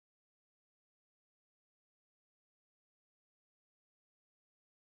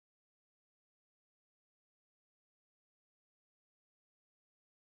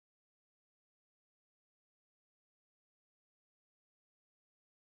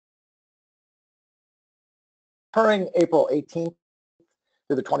occurring April 18th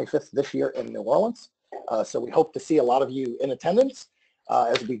through the 25th this year in New Orleans. So we hope to see a lot of you in attendance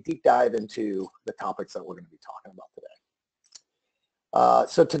as we deep dive into the topics that we're going to be talking about today.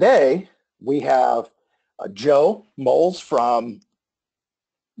 So today we have Joe Moles from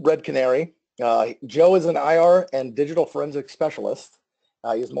Red Canary. Joe is an IR and digital forensics specialist.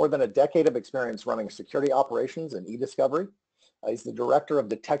 He has more than a decade of experience running security operations and e-discovery. He's the director of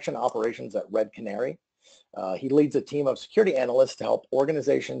detection operations at Red Canary. He leads a team of security analysts to help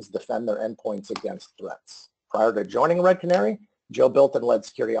organizations defend their endpoints against threats. Prior to joining Red Canary, Joe built and led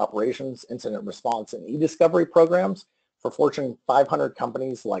security operations, incident response, and e-discovery programs for Fortune 500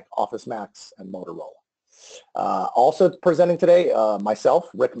 companies like Office Max and Motorola. Also presenting today, myself,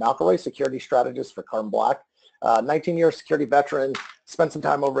 Rick McElroy, security strategist for Carbon Black, 19-year security veteran, spent some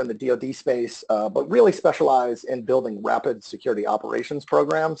time over in the DoD space, but really specialized in building rapid security operations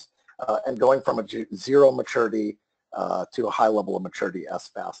programs and going from a zero maturity to a high level of maturity as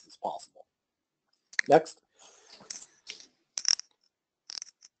fast as possible. Next.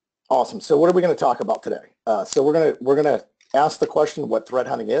 Awesome. So what are we going to talk about today? So we're going to ask the question what threat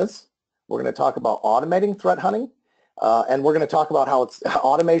hunting is. We're going to talk about automating threat hunting, and we're going to talk about how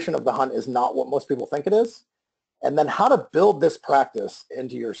automation of the hunt is not what most people think it is, and then how to build this practice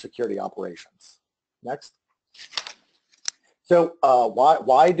into your security operations. Next. So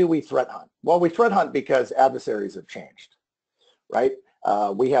why do we threat hunt? Well, we threat hunt because adversaries have changed, right?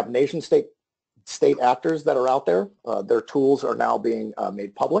 We have nation-state actors that are out there. Their tools are now being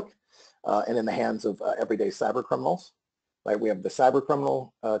made public and in the hands of everyday cyber criminals. Right, we have the cyber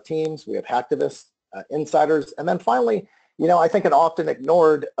criminal teams, we have hacktivists, insiders, and then finally, you know, I think an often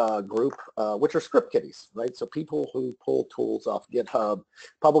ignored group, which are script kiddies, right? So people who pull tools off GitHub,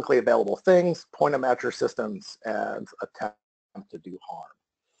 publicly available things, point them at your systems, and attempt to do harm.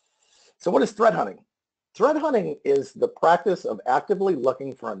 So what is threat hunting? Threat hunting is the practice of actively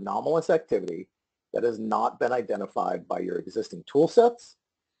looking for anomalous activity that has not been identified by your existing tool sets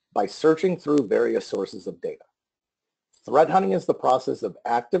by searching through various sources of data. Threat hunting is the process of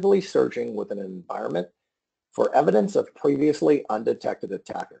actively searching within an environment for evidence of previously undetected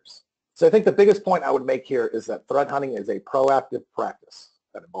attackers. So I think the biggest point I would make here is that threat hunting is a proactive practice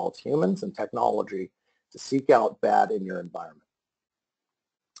that involves humans and technology to seek out bad in your environment.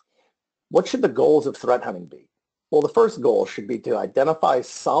 What should the goals of threat hunting be? Well, the first goal should be to identify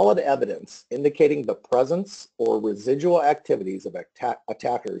solid evidence indicating the presence or residual activities of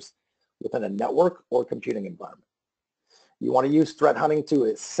attackers within a network or computing environment. You want to use threat hunting to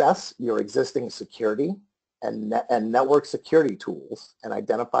assess your existing security and network security tools and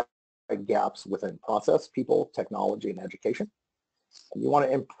identify gaps within process, people, technology, and education. And you want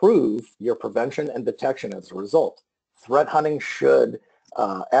to improve your prevention and detection as a result. Threat hunting should,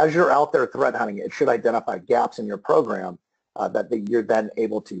 as you're out there threat hunting, it should identify gaps in your program that you're then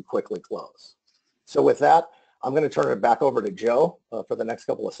able to quickly close. So with that, I'm going to turn it back over to Joe for the next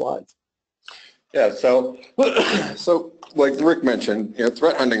couple of slides. Yeah, so like Rick mentioned, you know,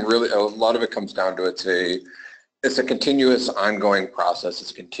 threat hunting really, a lot of it comes down to it's a continuous ongoing process.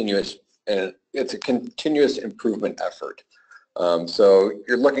 It's a continuous improvement effort. So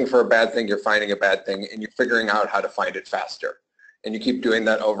you're looking for a bad thing, you're finding a bad thing, and you're figuring out how to find it faster. And you keep doing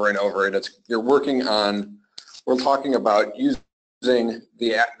that over and over, and we're talking about using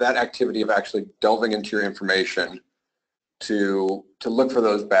that activity of actually delving into your information to look for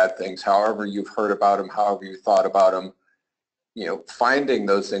those bad things, however you've heard about them, however you thought about them, you know, finding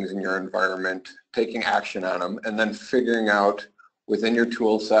those things in your environment, taking action on them, and then figuring out within your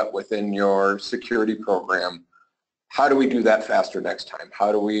tool set, within your security program, how do we do that faster next time?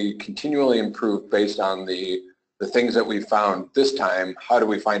 How do we continually improve based on the things that we found this time? How do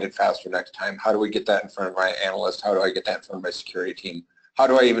we find it faster next time? How do we get that in front of my analyst? How do I get that in front of my security team? How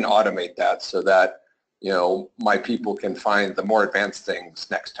do I even automate that so that, you know, my people can find the more advanced things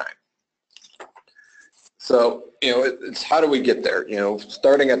next time? So, you know, it's how do we get there? You know,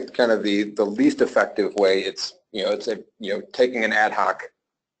 starting at kind of the least effective way, it's taking an ad hoc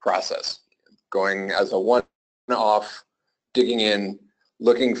process, going as a one-off, digging in,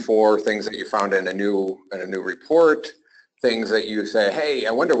 looking for things that you found in a new report, things that you say, hey,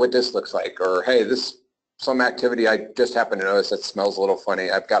 I wonder what this looks like, or hey, some activity I just happened to notice that smells a little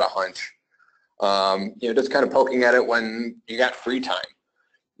funny. I've got a hunch. You know, just kind of poking at it when you got free time.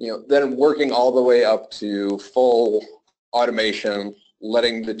 You know, then working all the way up to full automation,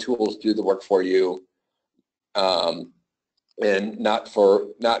 letting the tools do the work for you, and not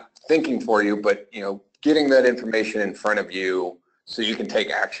thinking for you, but, you know, getting that information in front of you so you can take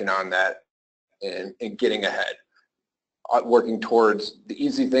action on that and getting ahead. Working towards the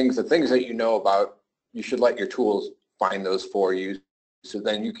easy things, the things that you know about you should let your tools find those for you, so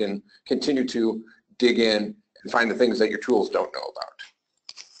then you can continue to dig in and find the things that your tools don't know about.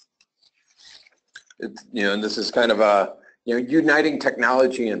 It's, and this is kind of a, uniting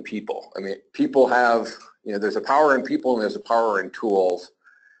technology and people. I mean, people have, there's a power in people and there's a power in tools,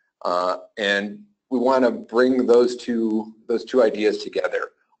 and we want to bring those two ideas together,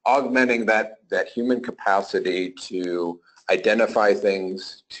 augmenting that human capacity to identify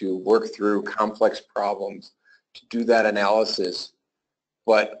things, to work through complex problems, to do that analysis,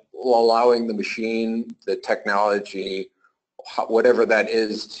 but allowing the machine, the technology, whatever that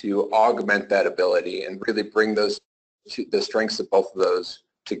is, to augment that ability and really bring the strengths of both of those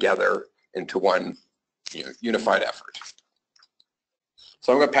together into one unified effort.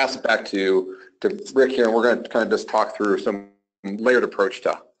 So I'm going to pass it back to Rick here, and we're going to kind of just talk through some layered approach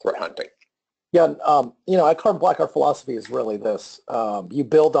to threat hunting. Yeah, at Carbon Black, our philosophy is really this. You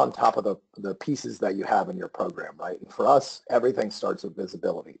build on top of the pieces that you have in your program, right? And for us, everything starts with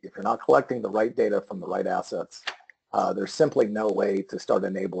visibility. If you're not collecting the right data from the right assets, there's simply no way to start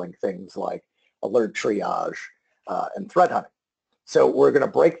enabling things like alert triage and threat hunting. So we're going to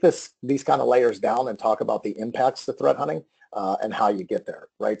break these kind of layers down and talk about the impacts to threat hunting and how you get there,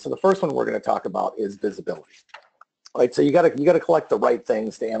 right? So the first one we're going to talk about is visibility. Right, so you got to collect the right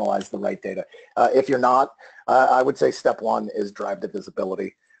things to analyze the right data. If you're not, I would say step one is drive the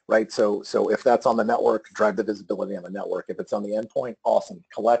visibility. Right, so if that's on the network, drive the visibility on the network. If it's on the endpoint, awesome.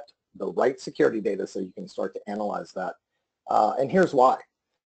 Collect the right security data so you can start to analyze that. And here's why.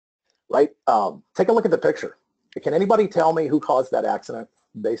 Right, take a look at the picture. Can anybody tell me who caused that accident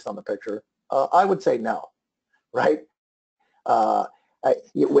based on the picture? I would say no. Right.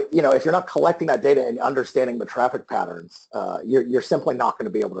 If you're not collecting that data and understanding the traffic patterns, you're simply not going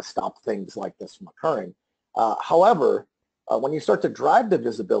to be able to stop things like this from occurring. However, when you start to drive the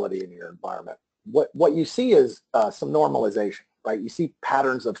visibility in your environment, what you see is some normalization, right? You see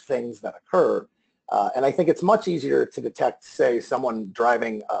patterns of things that occur, and I think it's much easier to detect, say, someone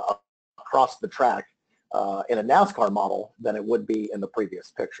driving across the track in a NASCAR model than it would be in the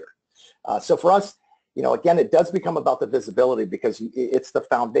previous picture. So for us, again, it does become about the visibility because it's the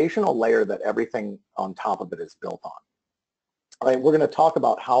foundational layer that everything on top of it is built on. All right, we're going to talk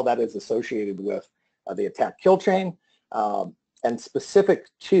about how that is associated with the attack kill chain and specific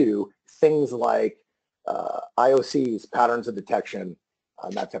to things like IOCs, patterns of detection,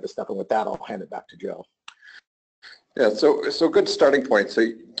 and that type of stuff. And with that, I'll hand it back to Joe. Yeah, so good starting point. So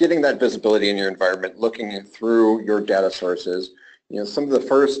getting that visibility in your environment, looking through your data sources, some of the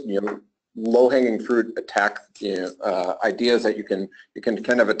first, low-hanging fruit attack ideas that you can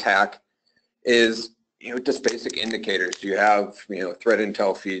kind of attack is just basic indicators. You have threat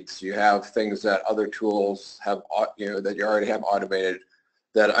intel feeds. You have things that other tools have that you already have automated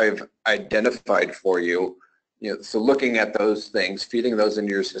that I've identified for you. So looking at those things, feeding those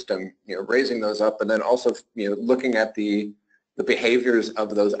into your system, raising those up, and then also looking at the behaviors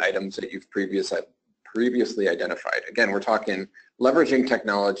of those items that you've previously identified. Again, we're talking leveraging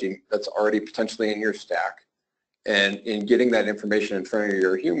technology that's already potentially in your stack and in getting that information in front of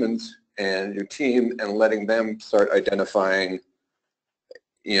your humans and your team and letting them start identifying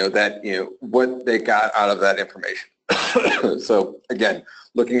what they got out of that information. So again,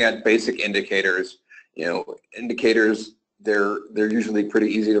 looking at basic indicators, indicators, they're usually pretty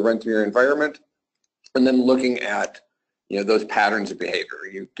easy to run through your environment, and then looking at those patterns of behavior.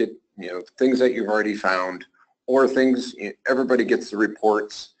 You get things that you've already found, or things, everybody gets the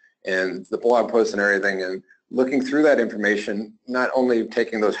reports and the blog posts and everything, and looking through that information, not only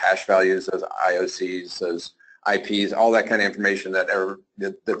taking those hash values, those IOCs, those IPs, all that kind of information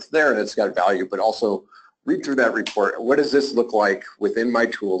that's there and it's got value, but also read through that report. What does this look like within my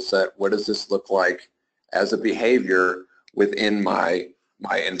tool set? What does this look like as a behavior within my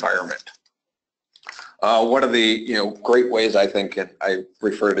environment? One of the great ways I think, and I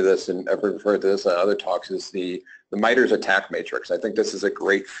refer to this and I've referred to this in other talks, is the MITRE's attack matrix. I think this is a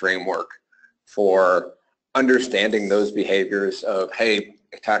great framework for understanding those behaviors of, hey,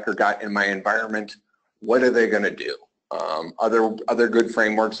 attacker got in my environment, what are they going to do? Other good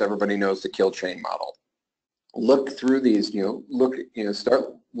frameworks, everybody knows the kill chain model. Look through these,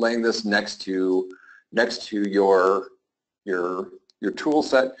 start laying this next to your tool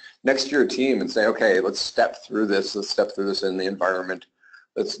set, next to your team, and say, okay, let's step through this in the environment.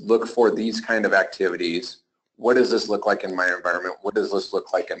 Let's look for these kind of activities. What does this look like in my environment? What does this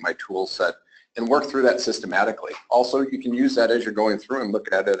look like in my tool set? And work through that systematically. Also, you can use that as you're going through and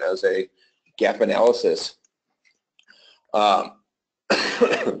look at it as a gap analysis to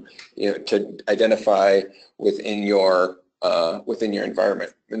identify within your within your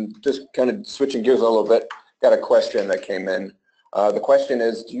environment. And just kind of switching gears a little bit, got a question that came in. The question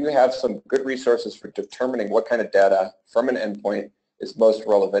is, do you have some good resources for determining what kind of data from an endpoint is most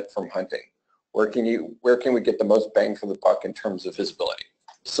relevant from hunting? Where can we get the most bang for the buck in terms of visibility?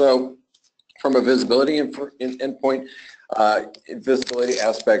 So from a visibility endpoint, visibility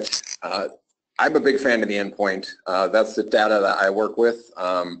aspect, I'm a big fan of the endpoint. That's the data that I work with.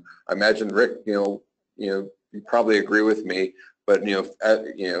 I imagine Rick, you probably agree with me, but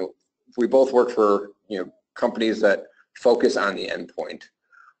we both work for companies that focus on the endpoint.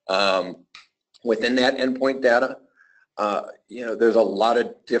 Within that endpoint data, there's a lot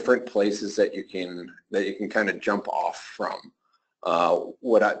of different places that you can kind of jump off from.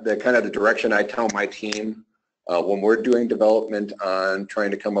 The direction I tell my team when we're doing development on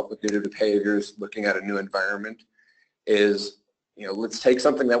trying to come up with new behaviors, looking at a new environment, is let's take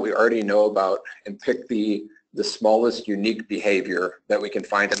something that we already know about and pick the smallest unique behavior that we can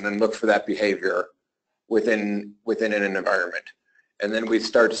find, and then look for that behavior within an environment. And then we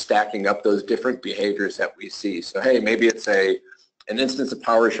start stacking up those different behaviors that we see. So hey, maybe it's an instance of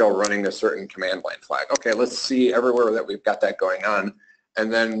PowerShell running a certain command line flag. Okay, let's see everywhere that we've got that going on.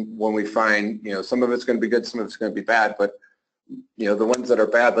 And then when we find, some of it's going to be good, some of it's going to be bad, but the ones that are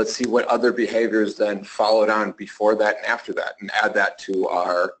bad, let's see what other behaviors then followed on before that and after that, and add that to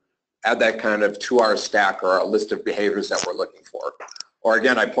our stack or our list of behaviors that we're looking for. Or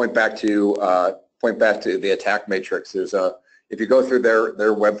again, I point back to the attack matrix. If you go through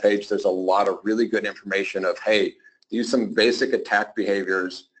their webpage, there's a lot of really good information of, hey, use some basic attack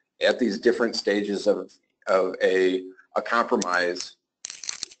behaviors at these different stages of a compromise.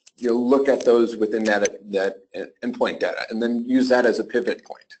 You'll look at those within that endpoint data, and then use that as a pivot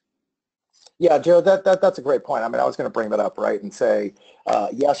point. Yeah, Joe, that's a great point. I mean, I was going to bring that up, right, and say,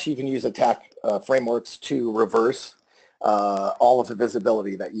 yes, you can use attack frameworks to reverse all of the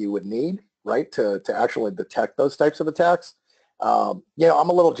visibility that you would need, right, to actually detect those types of attacks. I'm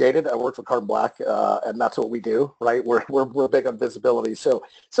a little jaded. I work for Carbon Black, and that's what we do, right? We're big on visibility. So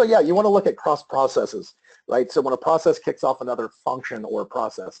yeah, you want to look at cross processes, right? So when a process kicks off another function or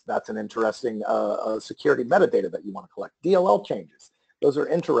process, that's an interesting security metadata that you want to collect. DLL changes, those are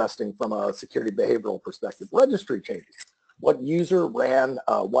interesting from a security behavioral perspective. Registry changes, what user ran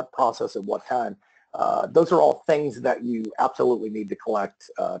what process at what time. Those are all things that you absolutely need to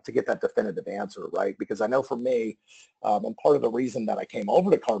collect to get that definitive answer, right? Because I know for me, and part of the reason that I came over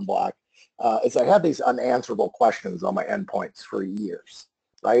to Carbon Black is I had these unanswerable questions on my endpoints for years,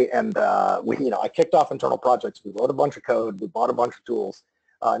 right? And I kicked off internal projects. We wrote a bunch of code, we bought a bunch of tools,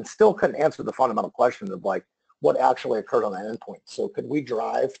 and still couldn't answer the fundamental question of like what actually occurred on that endpoint. So could we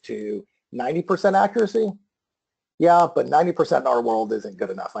drive to 90% accuracy? Yeah, but 90% in our world isn't good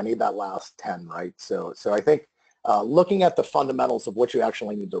enough. I need that last 10, right? So I think looking at the fundamentals of what you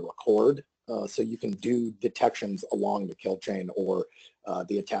actually need to record so you can do detections along the kill chain or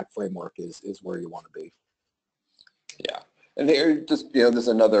the attack framework is where you want to be. Yeah, and there just, there's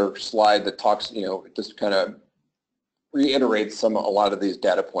another slide that talks, just kind of reiterates a lot of these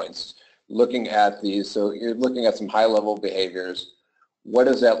data points. Looking at these, so you're looking at some high-level behaviors. What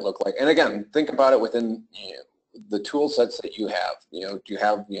does that look like? And again, think about it within, the tool sets that you have. Do you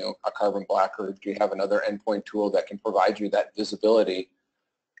have a Carbon Black, or do you have another endpoint tool that can provide you that visibility?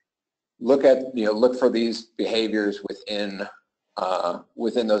 Look for these behaviors within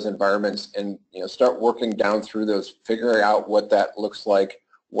those environments, and start working down through those, figuring out what that looks like,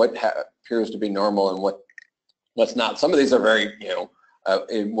 what appears to be normal and what's not. Some of these are very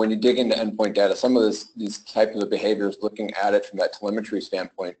when you dig into endpoint data, some of these types of behaviors, looking at it from that telemetry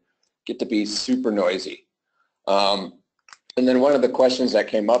standpoint, get to be super noisy. And then one of the questions that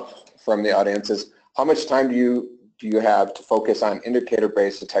came up from the audience is, how much time do you have to focus on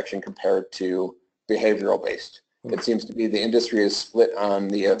indicator-based detection compared to behavioral-based? It seems to be the industry is split on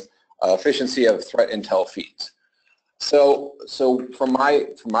the efficiency of threat intel feeds. So for my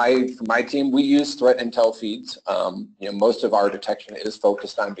team, we use threat intel feeds. Most of our detection is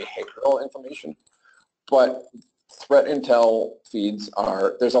focused on behavioral information, but threat intel feeds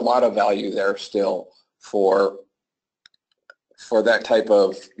there's a lot of value there still for that type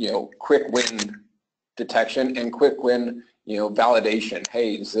of quick win detection and quick win validation.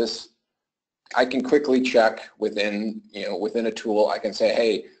 Hey, is this? I can quickly check within a tool. I can say,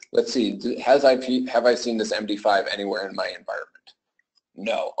 hey, let's see, have I seen this MD5 anywhere in my environment?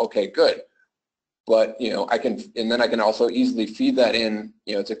 No. Okay, good. But I can also easily feed that in.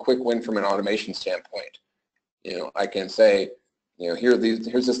 It's a quick win from an automation standpoint. I can say, here's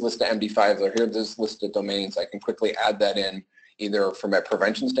this list of MD5s, or here's this list of domains. I can quickly add that in, either from a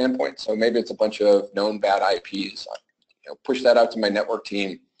prevention standpoint. So maybe it's a bunch of known bad IPs. push that out to my network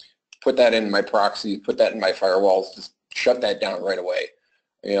team, put that in my proxy, put that in my firewalls, just shut that down right away.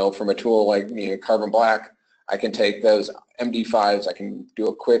 From a tool like Carbon Black, I can take those MD5s, I can do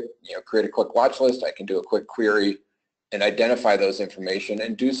a quick, create a quick watch list, I can do a quick query and identify those information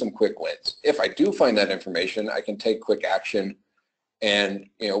and do some quick wins. If I do find that information, I can take quick action and,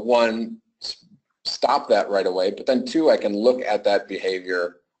 one, stop that right away, but then two, I can look at that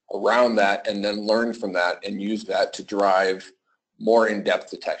behavior around that and then learn from that and use that to drive more in-depth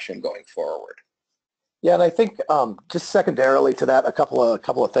detection going forward. Yeah, and I think just secondarily to that, a couple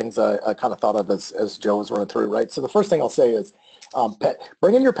of things I kind of thought of as Joe was running through, right? So the first thing I'll say is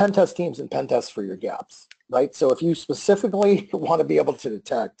bring in your pen test teams and pen tests for your gaps, right? So if you specifically want to be able to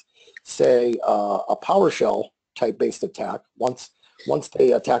detect, say, a PowerShell type-based attack, once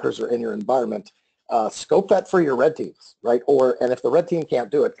the attackers are in your environment, scope that for your red teams, right? And if the red team can't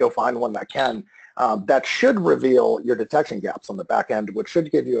do it, go find one that can. That should reveal your detection gaps on the back end, which should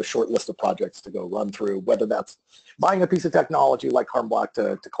give you a short list of projects to go run through, whether that's buying a piece of technology like Carbon Black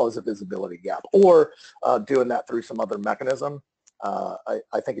to close a visibility gap, or doing that through some other mechanism.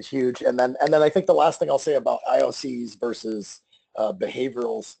 I think is huge. And then I think the last thing I'll say about IOCs versus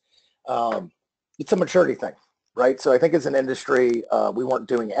behaviorals, it's a maturity thing, right? So I think as an industry, we weren't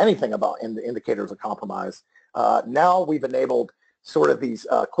doing anything about indicators of compromise. Now we've enabled sort of these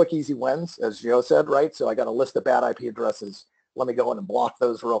quick, easy wins, as Joe said, right? So I got a list of bad IP addresses. Let me go in and block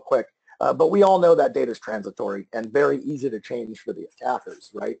those real quick. But we all know that data is transitory and very easy to change for the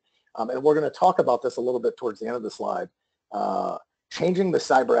attackers, right? And we're going to talk about this a little bit towards the end of the slide, changing the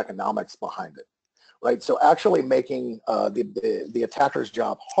cyber economics behind it, right? So actually making the attacker's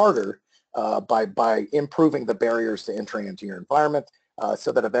job harder by improving the barriers to entering into your environment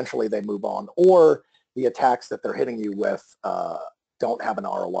so that eventually they move on, or the attacks that they're hitting you with don't have an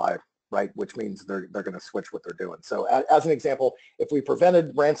ROI, right? Which means they're going to switch what they're doing. So as an example, if we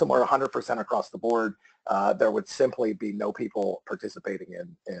prevented ransomware 100% across the board, there would simply be no people participating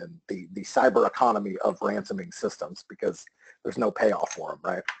in the cyber economy of ransoming systems because there's no payoff for them,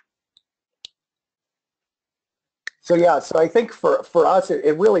 right? So yeah, so I think for us,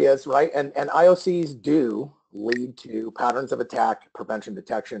 it really is, right? And IOCs do lead to patterns of attack, prevention,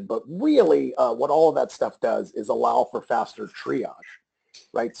 detection, but really what all of that stuff does is allow for faster triage,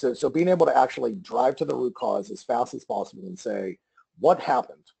 right? So being able to actually drive to the root cause as fast as possible and say, what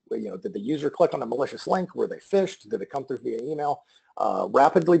happened? Did the user click on a malicious link? Were they phished? Did it come through via email?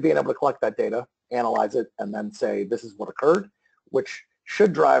 Rapidly being able to collect that data, analyze it, and then say, this is what occurred, which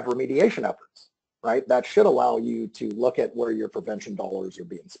should drive remediation efforts. Right? That should allow you to look at where your prevention dollars are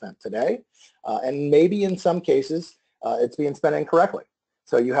being spent today. And maybe in some cases, it's being spent incorrectly.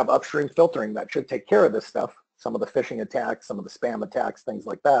 So you have upstream filtering that should take care of this stuff, some of the phishing attacks, some of the spam attacks, things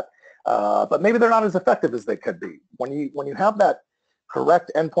like that. But maybe they're not as effective as they could be. When you have that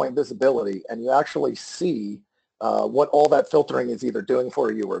correct endpoint visibility and you actually see what all that filtering is either doing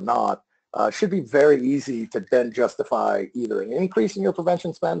for you or not, it should be very easy to then justify either an increase in your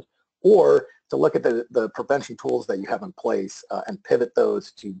prevention spend or to look at the prevention tools that you have in place and pivot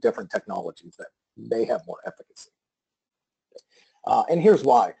those to different technologies that may have more efficacy. And here's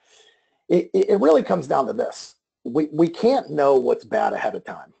why. It really comes down to this. We can't know what's bad ahead of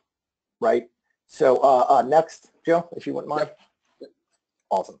time, right? So next, Joe, if you wouldn't mind.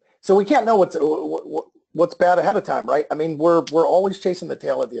 Awesome. So we can't know what's bad ahead of time, right? I mean, we're always chasing the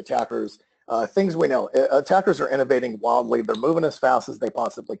tail of the attackers. Things we know, attackers are innovating wildly. They're moving as fast as they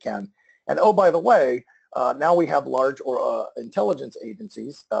possibly can. And oh, by the way, now we have large intelligence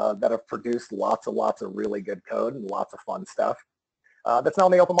agencies that have produced lots of really good code and lots of fun stuff that's now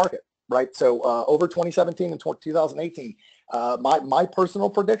in the open market, right? So over 2017 and 2018, my personal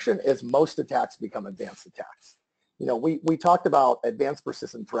prediction is most attacks become advanced attacks. We talked about advanced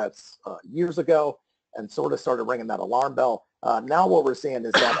persistent threats years ago and sort of started ringing that alarm bell. Now what we're seeing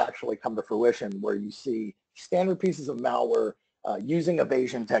is that actually come to fruition where you see standard pieces of malware using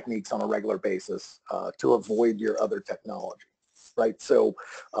evasion techniques on a regular basis to avoid your other technology, right? So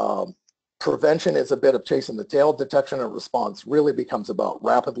prevention is a bit of chasing the tail. Detection and response really becomes about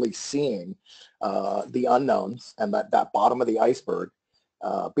rapidly seeing the unknowns and that bottom of the iceberg,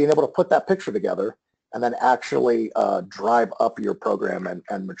 being able to put that picture together and then actually drive up your program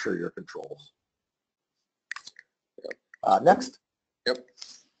and mature your controls. Next. Yep.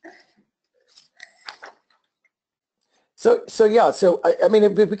 So yeah, I mean,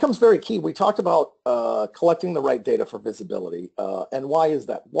 it becomes very key. We talked about collecting the right data for visibility, and why is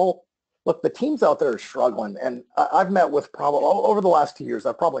that? Well, look, the teams out there are struggling, and I've met with probably, over the last 2 years,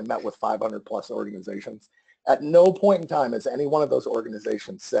 I've probably met with 500 plus organizations. At no point in time has any one of those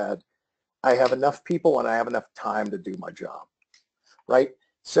organizations said, I have enough people and I have enough time to do my job, right?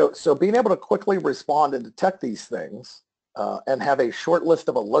 So being able to quickly respond and detect these things and have a short list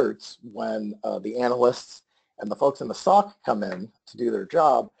of alerts when the analysts and the folks in the SOC come in to do their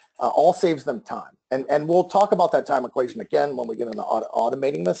job all saves them time. And we'll talk about that time equation again when we get into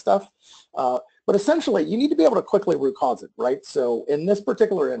automating this stuff. But essentially, you need to be able to quickly root cause it, right? So in this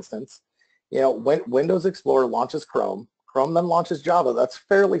particular instance, when Windows Explorer launches Chrome, Chrome then launches Java. That's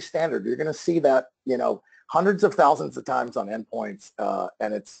fairly standard. You're going to see that, hundreds of thousands of times on endpoints,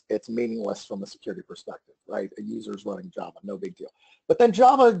 and it's meaningless from a security perspective, right? A user's running Java, no big deal. But then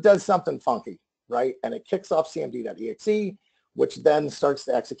Java does something funky, right? And it kicks off cmd.exe, which then starts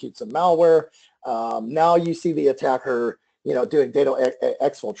to execute some malware. Now you see the attacker, doing data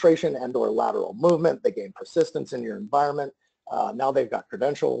exfiltration and or lateral movement. They gain persistence in your environment. Now they've got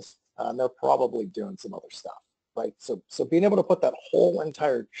credentials, and they're probably doing some other stuff, right? So being able to put that whole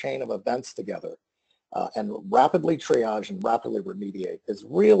entire chain of events together and rapidly triage and rapidly remediate is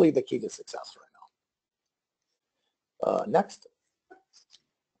really the key to success right now. Next.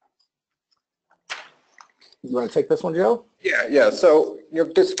 You want to take this one, Joe? Yeah. So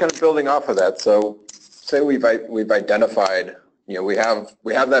just kind of building off of that. So say we've identified, we have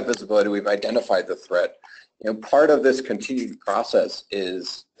that visibility. We've identified the threat. Part of this continued process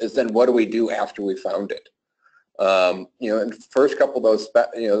is then what do we do after we found it? And the first couple of those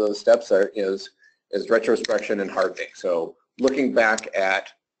steps are is retrospection and hardening. So looking back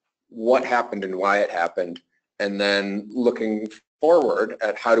at what happened and why it happened, and then looking forward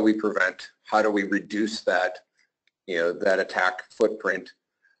at how do we prevent, how do we reduce that, that attack footprint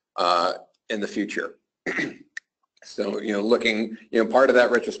in the future. So, looking, part of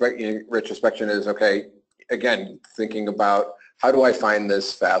that retrospection is, okay, again, thinking about how do I find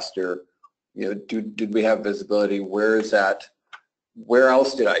this faster? Did we have visibility? Where is that? Where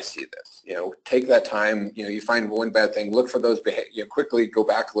else did I see this? Take that time, you find one bad thing, look for those behaviors, quickly go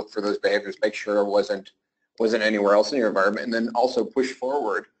back, look for those behaviors, make sure it wasn't anywhere else in your environment, and then also push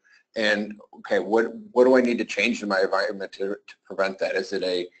forward and, okay, what do I need to change in my environment to prevent that? Is it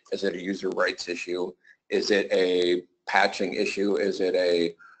a user rights issue? Is it a patching issue? Is it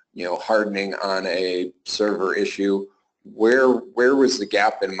a, hardening on a server issue? Where was the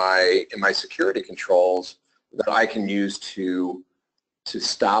gap in my security controls that I can use to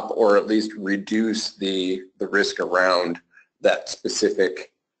stop or at least reduce the risk around that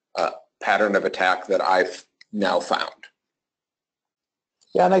specific pattern of attack that I've now found?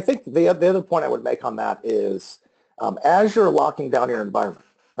 Yeah, and I think the other point I would make on that is as you're locking down your environment,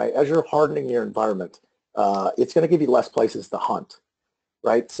 right, as you're hardening your environment, it's going to give you less places to hunt,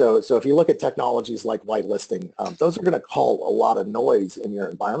 right? So if you look at technologies like whitelisting, those are going to call a lot of noise in your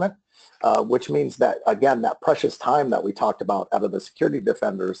environment, which means that, again, that precious time that we talked about out of the security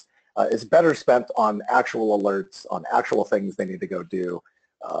defenders is better spent on actual alerts, on actual things they need to go do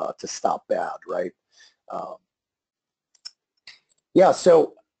to stop bad, right? Yeah,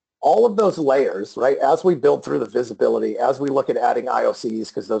 so all of those layers, right, as we build through the visibility, as we look at adding IOCs,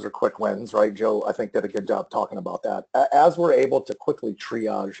 because those are quick wins, right? Joe, I think, did a good job talking about that. As we're able to quickly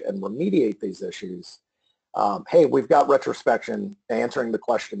triage and remediate these issues, hey, we've got retrospection answering the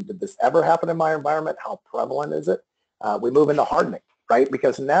question, did this ever happen in my environment? How prevalent is it? We move into hardening, right?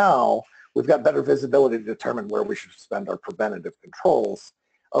 Because now we've got better visibility to determine where we should spend our preventative controls.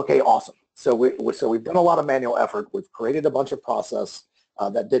 Okay, awesome. So we've done a lot of manual effort. We've created a bunch of process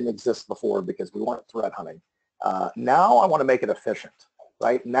that didn't exist before because we weren't threat hunting. Now I want to make it efficient,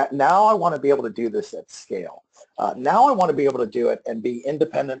 right? Now I want to be able to do this at scale. Now I want to be able to do it and be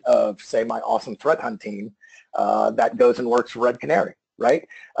independent of, say, my awesome threat hunt team that goes and works for Red Canary, right?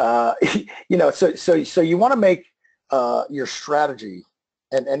 So you want to make your strategy,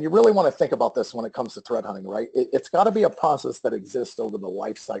 and you really want to think about this when it comes to threat hunting, right? It's got to be a process that exists over the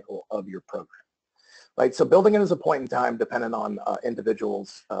life cycle of your program, right? So building it as a point in time, dependent on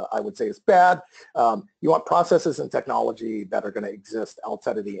individuals, I would say is bad. You want processes and technology that are going to exist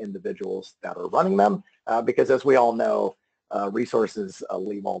outside of the individuals that are running them, because as we all know, resources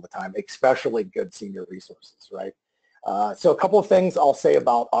leave all the time, especially good senior resources, right? So a couple of things I'll say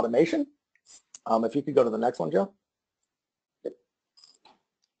about automation. If you could go to the next one, Joe.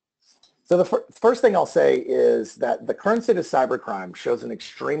 So the first thing I'll say is that the current state of cybercrime shows an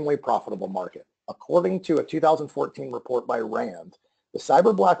extremely profitable market. According to a 2014 report by RAND, the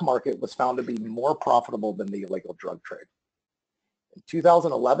cyber black market was found to be more profitable than the illegal drug trade. In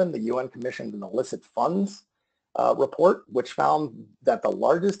 2011, the UN commissioned an illicit funds report, which found that the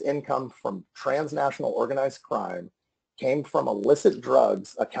largest income from transnational organized crime came from illicit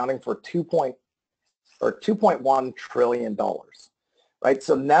drugs, accounting for $2.1 trillion. right?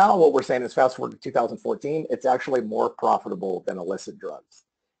 So now what we're saying is fast forward to 2014, it's actually more profitable than illicit drugs,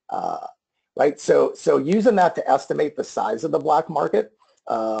 right? So using that to estimate the size of the black market,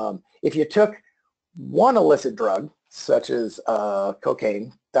 if you took one illicit drug, such as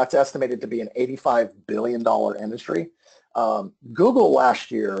cocaine, that's estimated to be an $85 billion industry. Google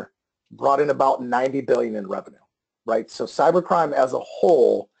last year brought in about $90 billion in revenue, right? So cybercrime as a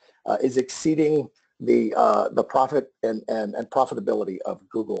whole is exceeding the profit and profitability of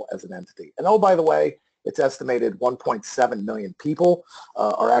Google as an entity. And oh, by the way, it's estimated 1.7 million people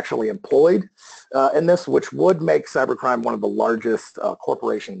are actually employed in this, which would make cybercrime one of the largest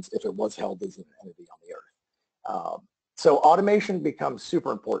corporations if it was held as an entity on the earth. So automation becomes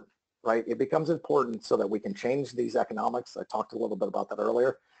super important, right? It becomes important so that we can change these economics. I talked a little bit about that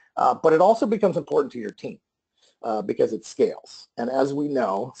earlier. But it also becomes important to your team because it scales. And as we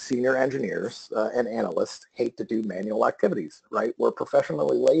know, senior engineers and analysts hate to do manual activities, right? We're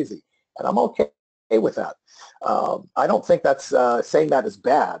professionally lazy, and I'm okay with that. I don't think that's saying that is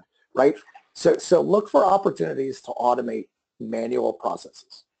bad, right? So look for opportunities to automate manual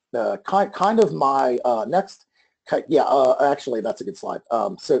processes. Kind of my next, actually that's a good slide.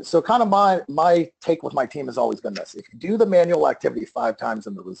 So kind of my take with my team has always been this: if you do the manual activity 5 times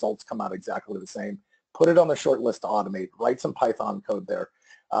and the results come out exactly the same, put it on the short list to automate, write some Python code there.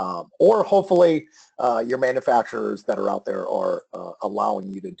 Or hopefully your manufacturers that are out there are allowing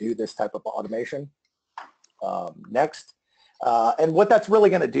you to do this type of automation. Next. And what that's really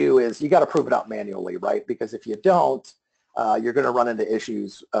going to do is you got to prove it out manually, right? Because if you don't, you're going to run into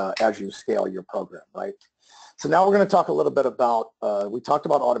issues as you scale your program, right? So now we're going to talk a little bit about, we talked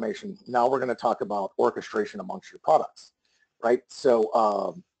about automation. Now we're going to talk about orchestration amongst your products, right?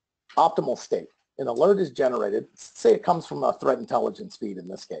 So optimal state. An alert is generated, say it comes from a threat intelligence feed in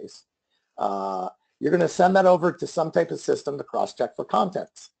this case. You're going to send that over to some type of system to cross-check for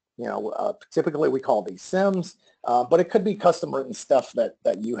contents. You know, typically we call these SIMs, but it could be custom written stuff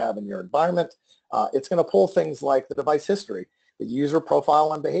that you have in your environment. It's going to pull things like the device history, the user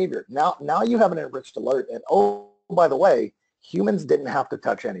profile and behavior. Now you have an enriched alert, and oh, by the way, humans didn't have to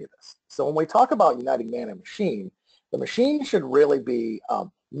touch any of this. So when we talk about uniting man and machine, the machine should really be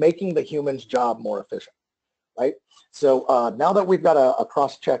making the human's job more efficient, right? So now that we've got a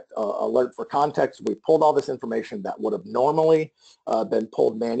cross-checked alert for context, we pulled all this information that would have normally been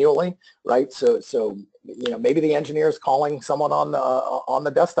pulled manually, right? So you know, maybe the engineer is calling someone on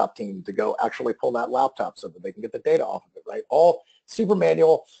the desktop team to go actually pull that laptop so that they can get the data off of it, right? All super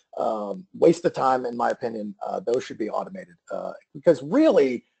manual, waste of time, in my opinion. Those should be automated because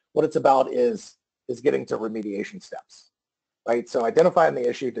really what it's about is getting to remediation steps. Right, so identifying the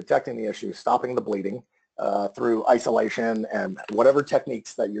issue, detecting the issue, stopping the bleeding through isolation and whatever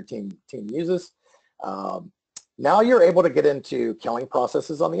techniques that your team uses. Now you're able to get into killing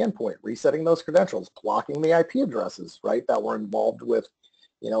processes on the endpoint, resetting those credentials, blocking the IP addresses, right, that were involved with,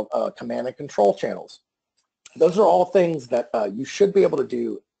 you know, command and control channels. Those are all things that you should be able to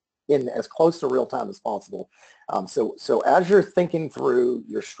do in as close to real time as possible. So as you're thinking through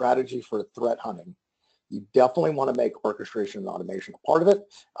your strategy for threat hunting, you definitely want to make orchestration and automation a part of it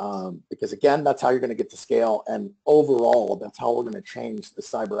because, again, that's how you're going to get to scale. And overall, that's how we're going to change the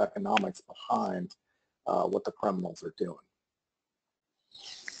cyber economics behind what the criminals are doing.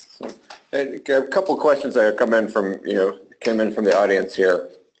 And a couple of questions that came in from the audience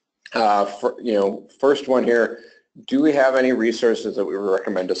here. First one here, do we have any resources that we would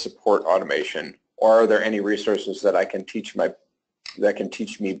recommend to support automation? Or are there any resources that can teach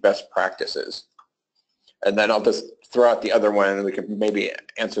me best practices? And then I'll just throw out the other one, and we can maybe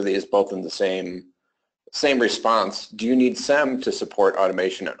answer these both in the same response. Do you need SEM to support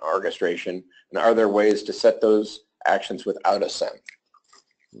automation and orchestration? And are there ways to set those actions without a SEM?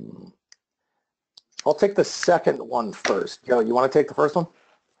 I'll take the second one first. Joe, you want to take the first one?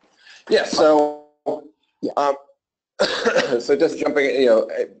 Yeah. So, so just jumping,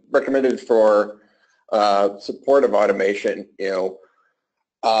 recommended for support of automation.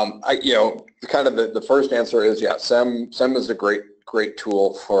 Kind of the first answer is SEM is a great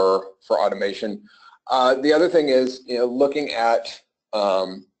tool for automation. The other thing is looking at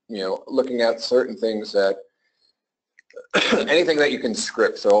certain things that anything that you can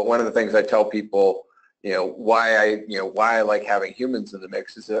script. So one of the things I tell people why I like having humans in the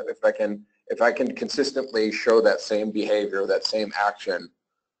mix is that if I can consistently show that same behavior, that same action,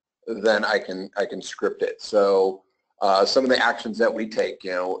 then I can script it. So some of the actions that we take,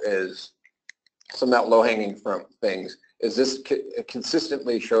 is some of that low-hanging fruit things. Is this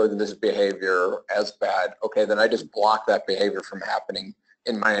consistently showing this behavior as bad? Okay, then I just block that behavior from happening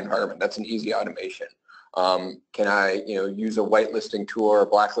in my environment. That's an easy automation. Can I, use a whitelisting tool or a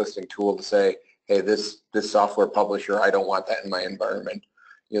blacklisting tool to say, hey, this software publisher, I don't want that in my environment.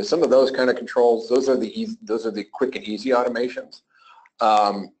 Some of those kind of controls, those are the quick and easy automations.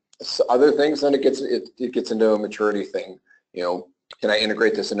 So other things, then it gets into a maturity thing. Can I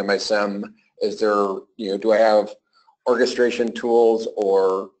integrate this into my SIM? Is there, do I have orchestration tools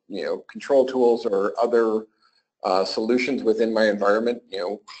or control tools or other solutions within my environment?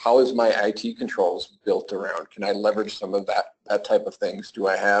 How is my IT controls built around? Can I leverage some of that type of things? Do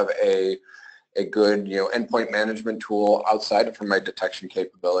I have a good endpoint management tool outside from my detection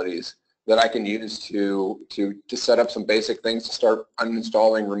capabilities that I can use to set up some basic things to start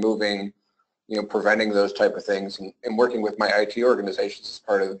uninstalling, removing, preventing those type of things, and working with my IT organizations as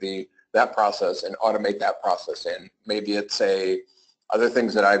part of that process and automate that process in. Maybe it's other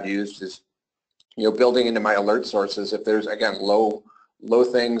things that I've used is building into my alert sources. If there's, again, low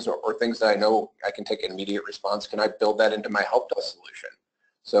things or things that I know I can take an immediate response, can I build that into my help desk solution?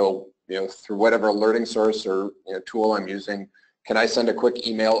 So through whatever alerting source or tool I'm using, can I send a quick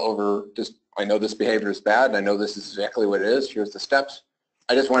email over, just, I know this behavior is bad, and I know this is exactly what it is, here's the steps.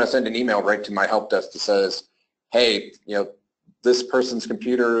 I just want to send an email right to my help desk that says, hey, this person's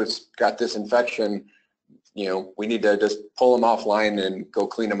computer has got this infection, we need to just pull them offline and go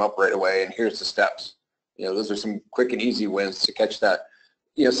clean them up right away, and here's the steps. Those are some quick and easy wins to catch that.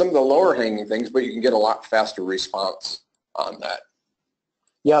 Some of the lower hanging things, but you can get a lot faster response on that.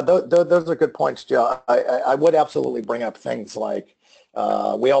 Yeah, those are good points, Joe. I would absolutely bring up things like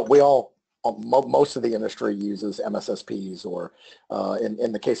most of the industry uses MSSPs, or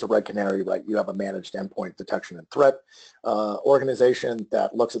in the case of Red Canary, right, you have a managed endpoint detection and threat organization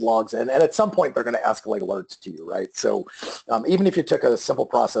that looks at logs, and at some point they're going to escalate alerts to you, right? So even if you took a simple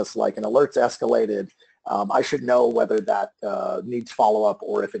process like an alert's escalated, I should know whether that needs follow-up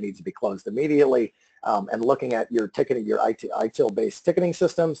or if it needs to be closed immediately. And looking at your ticketing, your ITIL-based ticketing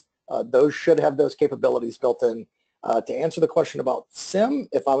systems, those should have those capabilities built in. To answer the question about SIM,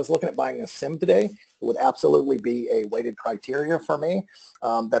 if I was looking at buying a SIM today, it would absolutely be a weighted criteria for me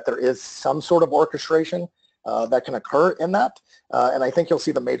that there is some sort of orchestration that can occur in that. And I think you'll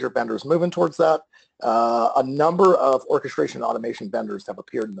see the major vendors moving towards that. A number of orchestration automation vendors have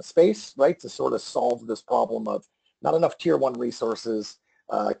appeared in the space, right, to sort of solve this problem of not enough tier one resources,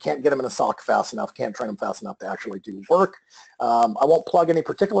 can't get them in a SOC fast enough, can't train them fast enough to actually do work. I won't plug any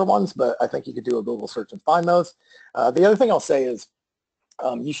particular ones, but I think you could do a Google search and find those. The other thing I'll say is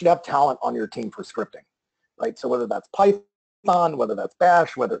you should have talent on your team for scripting, right? So whether that's Python, whether that's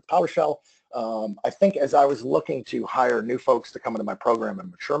Bash, whether it's PowerShell, I think as I was looking to hire new folks to come into my program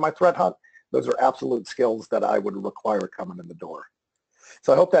and mature my threat hunt, those are absolute skills that I would require coming in the door.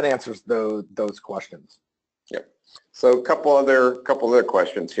 So I hope that answers those questions. Yep. So a couple other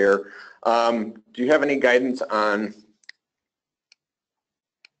questions here. Do you have any guidance on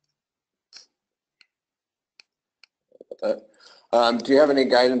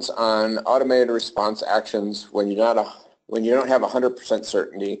automated response actions when you don't have 100%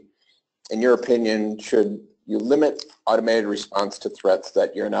 certainty? In your opinion, should you limit automated response to threats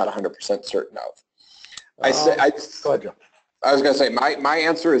that you're not 100% certain of? Go ahead, Joe. I was going to say my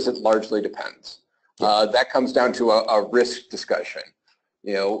answer is it largely depends. That comes down to a risk discussion.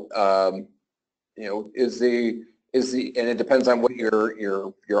 And it depends on what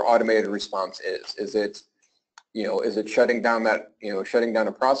your automated response is. Is it shutting down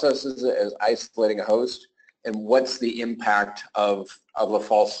a process? Is it isolating a host? And what's the impact of a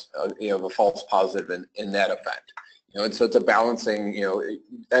false positive in that effect? And so it's a balancing.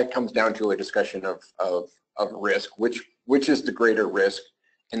 That comes down to a discussion of risk. Which is the greater risk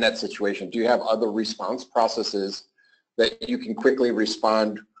in that situation? Do you have other response processes that you can quickly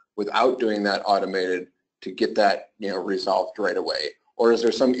respond without doing that automated to get that resolved right away? Or is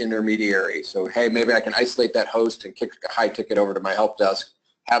there some intermediary? So hey, maybe I can isolate that host and kick a high ticket over to my help desk,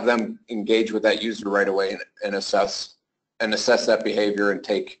 have them engage with that user right away and assess that behavior and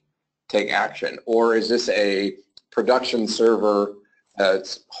take action. Or is this a production server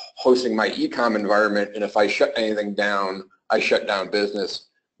that's hosting my e-com environment, and if I shut anything down, I shut down business?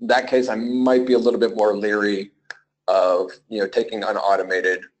 In that case, I might be a little bit more leery of taking an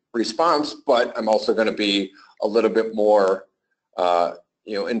automated response, but I'm also going to be a little bit more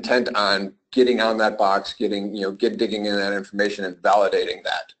intent on getting on that box, digging in that information and validating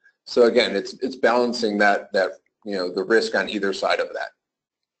that. So again, it's balancing that the risk on either side of that.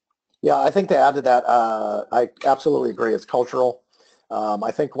 Yeah, I think to add to that, I absolutely agree. It's cultural.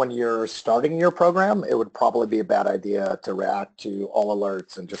 I think when you're starting your program, it would probably be a bad idea to react to all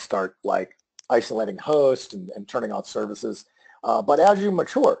alerts and just start like isolating hosts and turning off services. But as you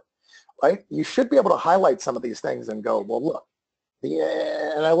mature, right? You should be able to highlight some of these things and go, well, look,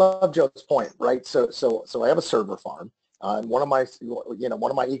 and I love Joe's point, right? So I have a server farm, and one of my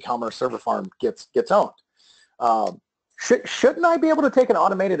e-commerce server farm gets owned. Shouldn't I be able to take an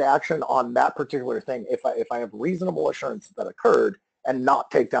automated action on that particular thing if I have reasonable assurance that occurred and not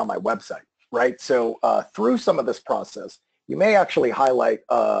take down my website, right? So through some of this process, you may actually highlight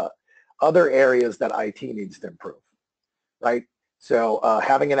other areas that IT needs to improve, right? So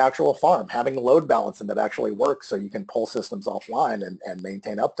having an actual farm, having load balancing that actually works so you can pull systems offline and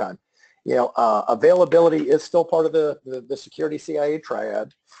maintain uptime. Availability is still part of the security CIA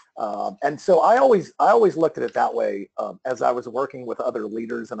triad. And so I always looked at it that way as I was working with other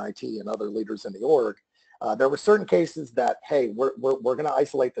leaders in IT and other leaders in the org. There were certain cases that, hey, we're going to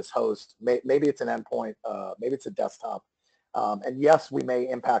isolate this host. Maybe it's an endpoint, maybe it's a desktop. And yes, we may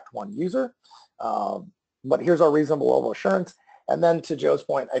impact one user, but here's our reasonable level of assurance. And then to Joe's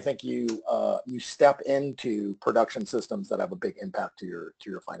point, I think you step into production systems that have a big impact to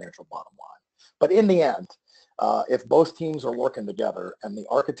your financial bottom line. But in the end, if both teams are working together and the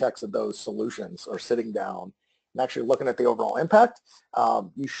architects of those solutions are sitting down and actually looking at the overall impact,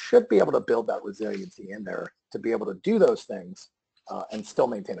 you should be able to build that resiliency in there to be able to do those things and still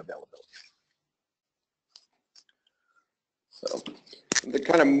maintain availability. So,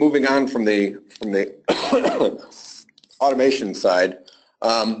 kind of moving on from the automation side,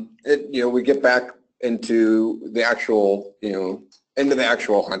 we get back into the actual,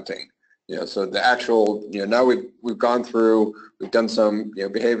 hunting. So the actual, now we've gone through, we've done some,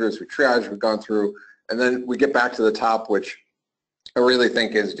 behaviors, we triage, we've gone through, and then we get back to the top, which I really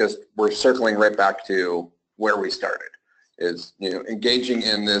think is just, we're circling right back to where we started, is, engaging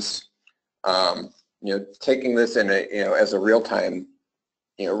in this, taking this in a, as a real-time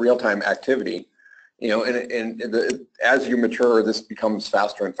activity, as you mature, this becomes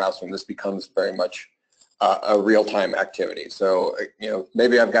faster and faster, and this becomes very much a real-time activity. So,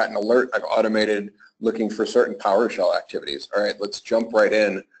 maybe I've got an alert, I've automated looking for certain PowerShell activities. All right, let's jump right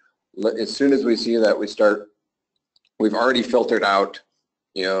in. As soon as we see that, we've already filtered out,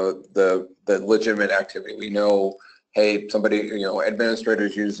 the legitimate activity. We know, hey, somebody,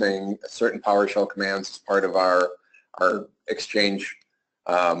 administrators using certain PowerShell commands as part of our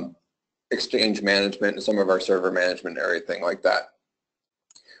Exchange management and some of our server management and everything like that.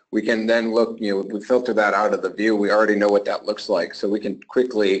 We can then look, we filter that out of the view. We already know what that looks like, so we can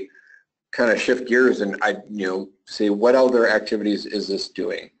quickly kind of shift gears and see what other activities is this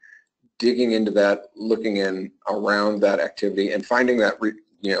doing. Digging into that, looking in around that activity, and finding that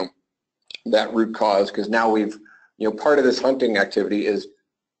that root cause, because now we've part of this hunting activity is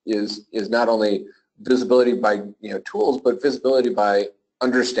not only visibility by tools, but visibility by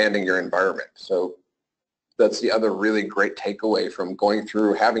understanding your environment. So that's the other really great takeaway from going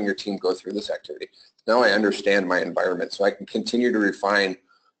through, having your team go through this activity. Now I understand my environment, so I can continue to refine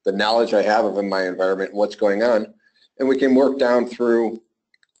the knowledge I have of my environment and what's going on, and we can work down through,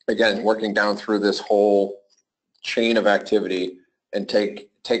 again, working down through this whole chain of activity and take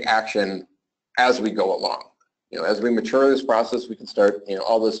action as we go along. As we mature this process, we can start,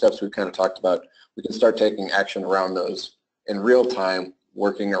 all those steps we've kind of talked about, we can start taking action around those in real time,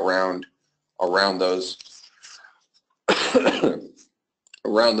 working around those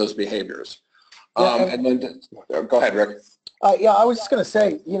around those behaviors. And then, go ahead, Rick. Yeah, I was just going to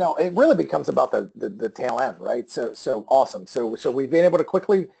say, it really becomes about the tail end, right? So awesome. So we've been able to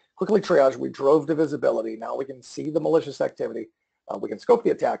quickly triage. We drove to visibility. Now we can see the malicious activity. We can scope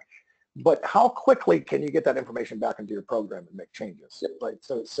the attack. But how quickly can you get that information back into your program and make changes, yep. Right?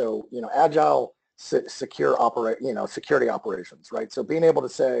 So agile, security operations, right? So being able to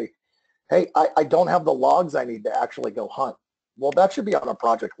say, hey, I don't have the logs I need to actually go hunt. Well, that should be on a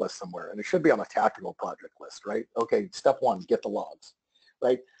project list somewhere, and it should be on a tactical project list, right? Okay, step one, get the logs,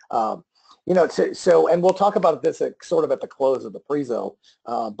 right? And we'll talk about this sort of at the close of the prezo,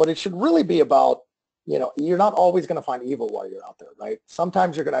 but it should really be about, you're not always going to find evil while you're out there, right?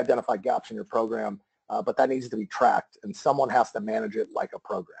 Sometimes you're going to identify gaps in your program, but that needs to be tracked, and someone has to manage it like a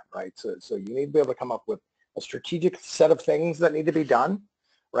program, right? So you need to be able to come up with a strategic set of things that need to be done,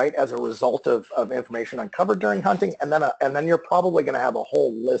 right, as a result of information uncovered during hunting, and then you're probably going to have a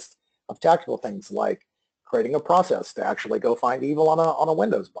whole list of tactical things like creating a process to actually go find evil on a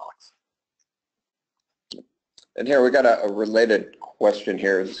Windows box. And here we got a related question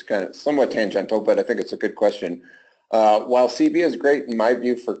here. It's kind of somewhat tangential, but I think it's a good question. While CB is great in my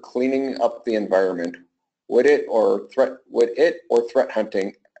view for cleaning up the environment, would it or threat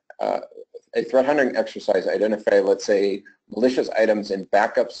hunting, a threat hunting exercise identify, let's say, malicious items in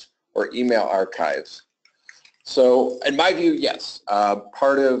backups or email archives? So in my view, yes,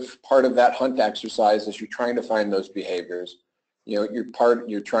 part of that hunt exercise is you're trying to find those behaviors. You know,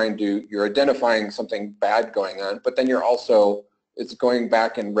 you're identifying something bad going on, but then you're also, it's going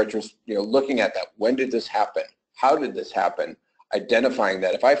back and looking at that. When did this happen? How did this happen? Identifying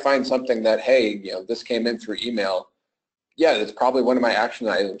that. If I find something that, hey, this came in through email, yeah, that's probably one of my action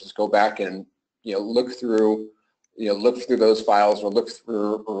items. Just go back and look through those files, or look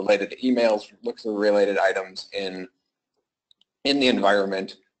through related emails, look through related items in the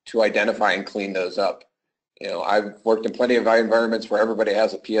environment to identify and clean those up. I've worked in plenty of environments where everybody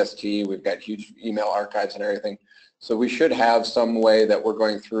has a PST. We've got huge email archives and everything. So we should have some way that we're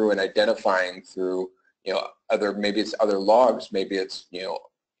going through and identifying through, maybe it's other logs, maybe it's,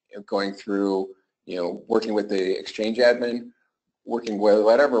 going through, working with the Exchange admin, working with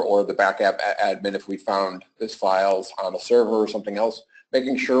whatever, or the backup admin if we found these files on a server or something else,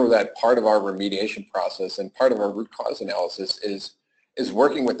 making sure that part of our remediation process and part of our root cause analysis is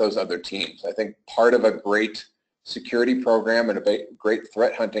working with those other teams. I think part of a great security program and a great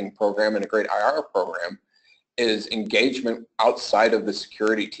threat hunting program and a great IR program is engagement outside of the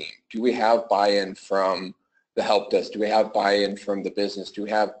security team. Do we have buy-in from the help desk? Do we have buy-in from the business? Do we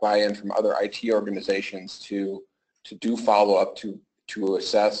have buy-in from other IT organizations to do follow-up, to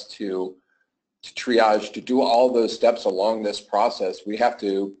assess, to triage, to do all those steps along this process? We have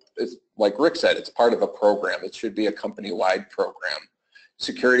to, like Rick said, it's part of a program. It should be a company-wide program.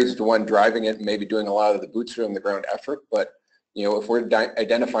 Security is the one driving it and maybe doing a lot of the boots on the ground effort, but if we're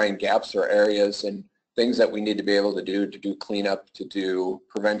identifying gaps or areas and things that we need to be able to do cleanup, to do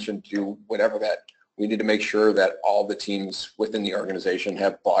prevention, to do whatever that, we need to make sure that all the teams within the organization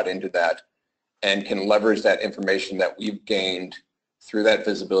have bought into that and can leverage that information that we've gained through that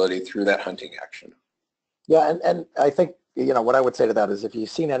visibility, through that hunting action. Yeah, and I think, what I would say to that is if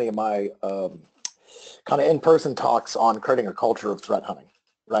you've seen any of my kind of in-person talks on creating a culture of threat hunting,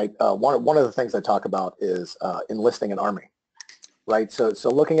 right? One of the things I talk about is enlisting an army, right? So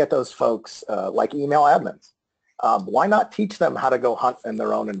looking at those folks like email admins, why not teach them how to go hunt in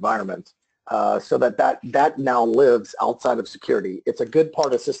their own environment so that now lives outside of security? It's a good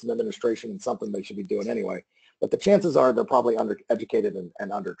part of system administration and something they should be doing anyway. But the chances are they're probably undereducated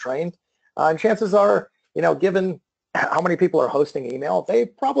and undertrained. And chances are, given how many people are hosting email,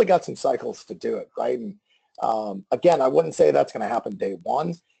 they've probably got some cycles to do it, right? And again, I wouldn't say that's going to happen day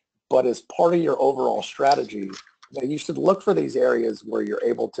one, but as part of your overall strategy, you should look for these areas where you're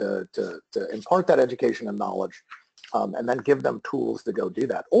able to impart that education and knowledge, and then give them tools to go do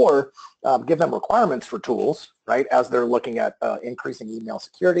that, or give them requirements for tools, right, as they're looking at increasing email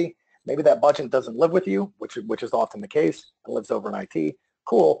security. Maybe that budget doesn't live with you, which is often the case. It lives over in IT.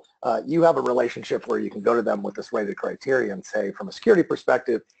 Cool. You have a relationship where you can go to them with this rated criteria and say, from a security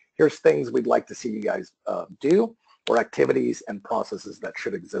perspective, here's things we'd like to see you guys do, or activities and processes that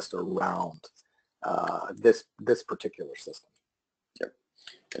should exist around this particular system. Yep.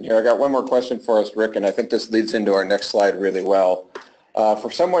 And here I got one more question for us, Rick, and I think this leads into our next slide really well.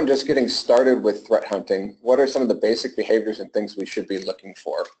 For someone just getting started with threat hunting, what are some of the basic behaviors and things we should be looking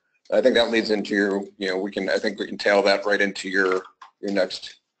for? I think that leads into your, I think we can tail that right into your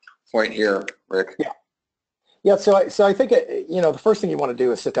next point here, Rick. Yeah. Yeah, so I think the first thing you want to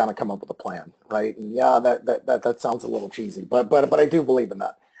do is sit down and come up with a plan, right? And yeah, that sounds a little cheesy, but I do believe in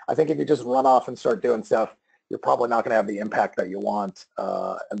that. I think if you just run off and start doing stuff, you're probably not going to have the impact that you want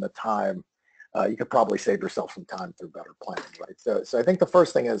and the time. You could probably save yourself some time through better planning, right? So I think the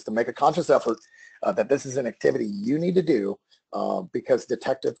first thing is to make a conscious effort that this is an activity you need to do because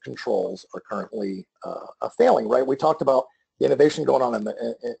detective controls are currently failing, right? We talked about the innovation going on in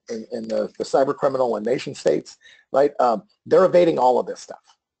the cyber criminal and nation states, right? They're evading all of this stuff,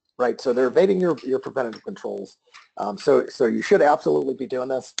 right? So they're evading your preventative controls. So you should absolutely be doing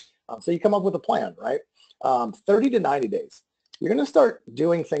this. So you come up with a plan, right? 30 to 90 days. You're going to start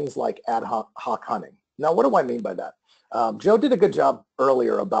doing things like ad hoc hunting. Now, what do I mean by that? Joe did a good job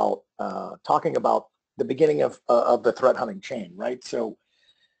earlier about talking about the beginning of the threat hunting chain, right? So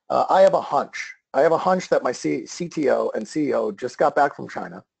I have a hunch. That my CTO and CEO just got back from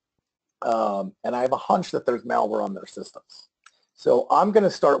China, and I have a hunch that there's malware on their systems. So I'm going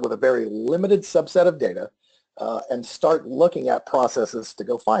to start with a very limited subset of data and start looking at processes to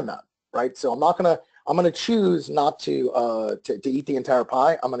go find that, right? So I'm going to choose not to eat the entire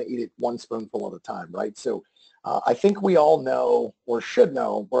pie. I'm going to eat it one spoonful at a time, right? So I think we all know or should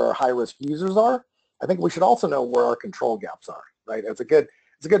know where our high-risk users are. I think we should also know where our control gaps are, right? It's a good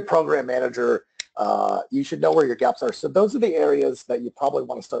program manager. You should know where your gaps are. So those are the areas that you probably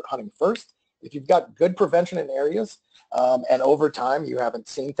want to start hunting first. If you've got good prevention in areas and over time you haven't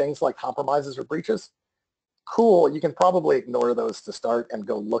seen things like compromises or breaches, cool, you can probably ignore those to start and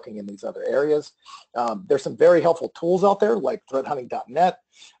go looking in these other areas. There's some very helpful tools out there like threathunting.net.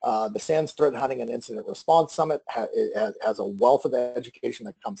 The SANS Threat Hunting and Incident Response Summit has a wealth of education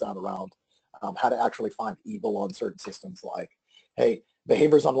that comes out around how to actually find evil on certain systems, like, hey,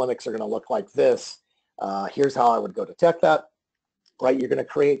 behaviors on Linux are going to look like this. Here's how I would go detect that, right? You're going to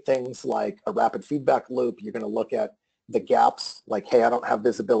create things like a rapid feedback loop. You're going to look at the gaps, like, hey, I don't have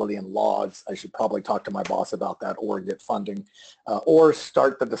visibility in logs. I should probably talk to my boss about that, or get funding, or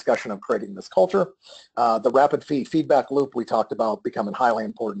start the discussion of creating this culture. The rapid feedback loop we talked about becoming highly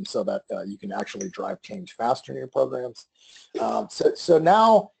important so that you can actually drive change faster in your programs. So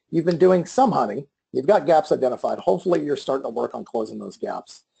now you've been doing some hunting. You've got gaps identified. Hopefully you're starting to work on closing those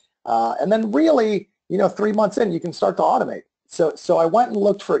gaps. And then really, 3 months in, you can start to automate. So I went and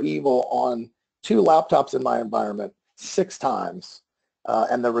looked for evil on 2 laptops in my environment 6 times,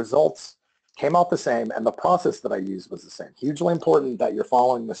 and the results came out the same, and the process that I used was the same. Hugely important that you're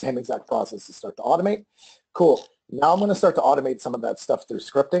following the same exact process to start to automate. Cool. Now I'm going to start to automate some of that stuff through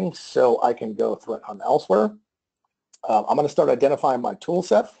scripting so I can go threat hunt elsewhere. I'm going to start identifying my tool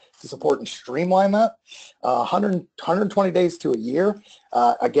set to support and streamline that. 120 days to a year.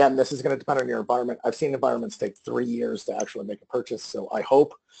 Again, this is going to depend on your environment. I've seen environments take 3 years to actually make a purchase, so I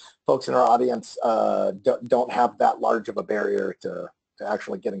hope folks in our audience don't have that large of a barrier to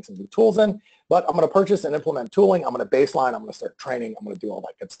actually getting some new tools in. But I'm going to purchase and implement tooling. I'm going to baseline. I'm going to start training. I'm going to do all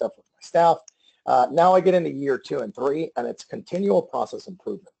that good stuff with my staff. Now I get into year 2 and 3, and it's continual process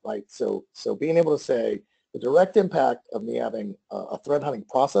improvement, right? So being able to say, the direct impact of me having a threat hunting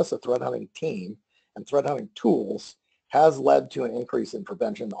process, a threat hunting team, and threat hunting tools has led to an increase in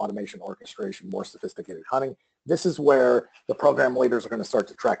prevention, automation, orchestration, more sophisticated hunting. This is where the program leaders are going to start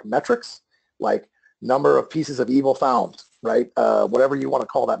to track metrics, like number of pieces of evil found, right? Whatever you want to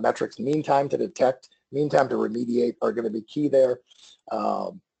call that metrics, mean time to detect, mean time to remediate are going to be key there.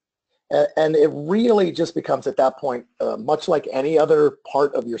 And it really just becomes at that point, much like any other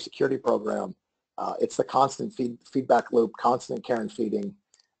part of your security program, it's the constant feedback loop, constant care and feeding,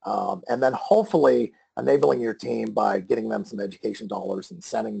 and then hopefully enabling your team by getting them some education dollars and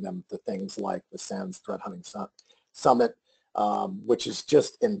sending them to things like the SANS Threat Hunting Summit, which is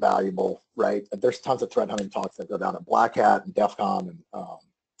just invaluable, right? There's tons of threat hunting talks that go down at Black Hat and DEF CON. And,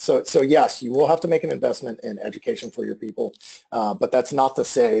 so yes, you will have to make an investment in education for your people, but that's not to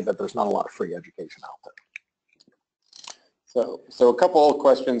say that there's not a lot of free education out there. So a couple of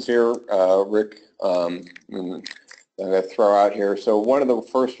questions here, Rick, I'm going to throw out here. So one of the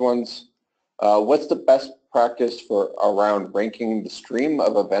first ones, what's the best practice for around ranking the stream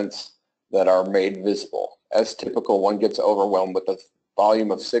of events that are made visible? As typical, one gets overwhelmed with the volume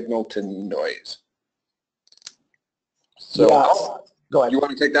of signal to noise. So yes. Go ahead. You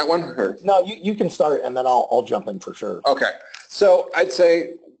want to take that one? Or? No, you can start, and then I'll jump in for sure. Okay. So I'd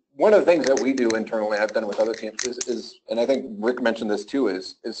say one of the things that we do internally, I've done with other teams, is and I think Rick mentioned this too,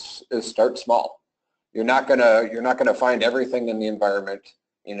 is start small. You're not gonna find everything in the environment.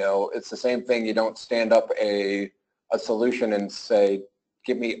 It's the same thing. You don't stand up a solution and say,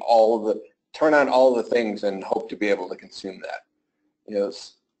 give me turn on all the things and hope to be able to consume that.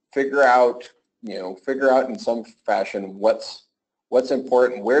 Figure out in some fashion what's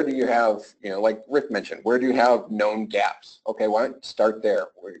important. Where do you have, like Rick mentioned, where do you have known gaps? Okay, why don't you start there?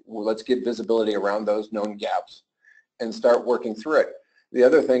 Let's get visibility around those known gaps and start working through it. The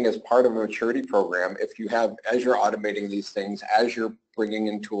other thing is part of a maturity program, as you're automating these things, as you're bringing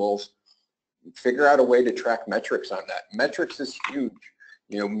in tools, figure out a way to track metrics on that. Metrics is huge.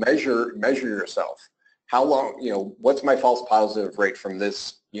 Measure yourself. How long, what's my false positive rate from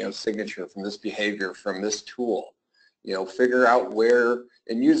this, signature, from this behavior, from this tool? Figure out where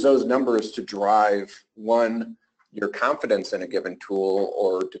and use those numbers to drive, one, your confidence in a given tool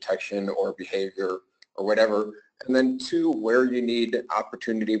or detection or behavior or whatever, and then two, where you need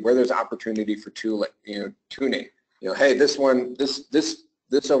opportunity, where there's opportunity for tuning. Hey, this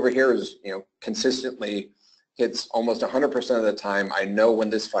over here is, consistently hits almost 100% of the time. I know when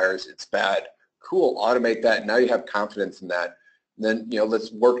this fires, it's bad. Cool, automate that. Now you have confidence in that. Then,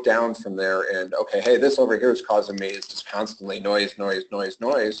 let's work down from there and, okay, hey, this over here is causing me, it's just constantly noise, noise, noise,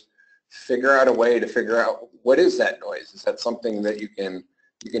 noise. Figure out a way to figure out what is that noise. Is that something that you can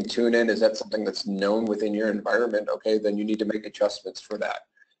tune in? Is that something that's known within your environment? Okay, then you need to make adjustments for that.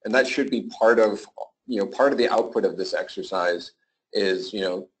 And that should be part of the output of this exercise is,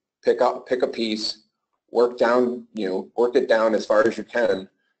 pick a piece, work it down as far as you can,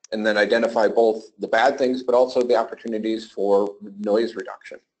 and then identify both the bad things, but also the opportunities for noise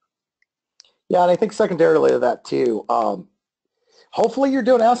reduction. Yeah, and I think secondarily to that too, hopefully you're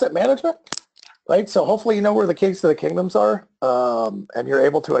doing asset management, Right, so hopefully you know where the keys to the kingdoms are, and you're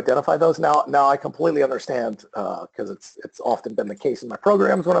able to identify those. Now I completely understand, because it's often been the case in my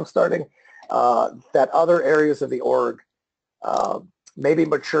programs when I'm starting, that other areas of the org maybe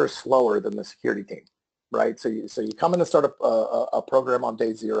mature slower than the security team, right? So you come in to start a program on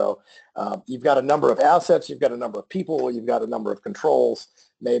day zero. You've got a number of assets, you've got a number of people, you've got a number of controls,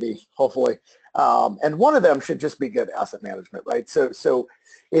 maybe, hopefully, and one of them should just be good asset management, right? So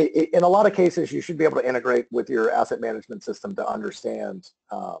in a lot of cases, you should be able to integrate with your asset management system to understand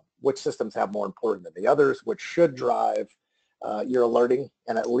which systems have more important than the others, which should drive your alerting,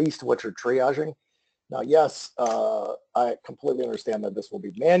 and at least what you're triaging. Now, yes, I completely understand that this will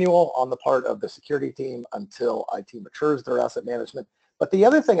be manual on the part of the security team until IT matures their asset management. But the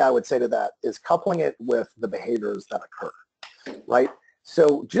other thing I would say to that is coupling it with the behaviors that occur, right?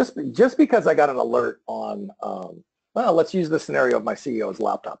 So just because I got an alert on, well, let's use the scenario of my CEO's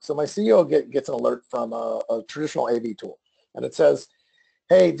laptop. So my CEO gets an alert from a traditional AV tool, and it says,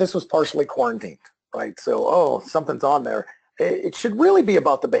 hey, this was partially quarantined, right? So, oh, something's on there. It should really be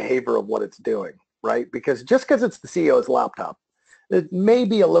about the behavior of what it's doing, right? Because just because it's the CEO's laptop, it may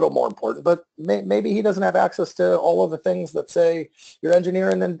be a little more important, but maybe he doesn't have access to all of the things that, say, your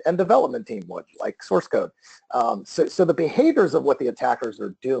engineering and development team would, like source code. So the behaviors of what the attackers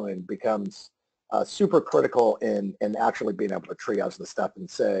are doing becomes super critical in actually being able to triage the stuff and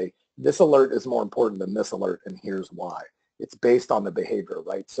say, this alert is more important than this alert, and here's why. It's based on the behavior,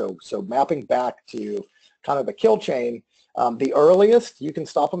 right? So mapping back to kind of the kill chain, the earliest you can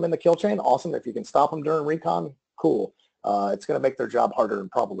stop them in the kill chain, awesome. If you can stop them during recon, cool. It's going to make their job harder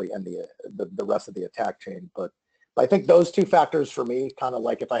and probably end the rest of the attack chain. But I think those two factors for me, kind of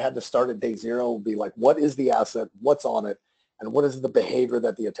like if I had to start at day zero, would be like, what is the asset, what's on it, and what is the behavior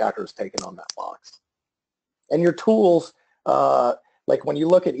that the attacker is taking on that box? And your tools, like when you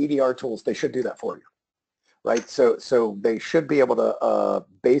look at EDR tools, they should do that for you, right? So they should be able to,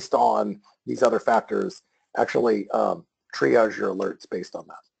 based on these other factors, actually triage your alerts based on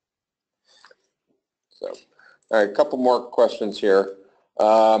that. So, all right, a couple more questions here.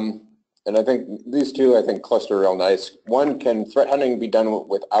 And I think these two, cluster real nice. One, can threat hunting be done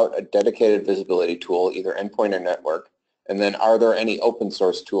without a dedicated visibility tool, either endpoint or network? And then are there any open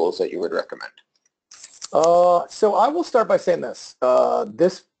source tools that you would recommend? So I will start by saying this.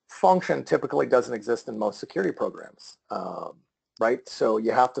 This function typically doesn't exist in most security programs, right? So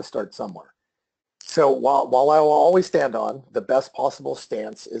you have to start somewhere. So while I will always stand on the best possible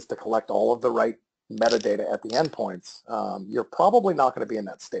stance is to collect all of the right metadata at the endpoints, you're probably not going to be in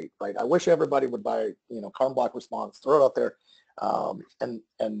that state, right? I wish everybody would buy, carbon block response, throw it out there, and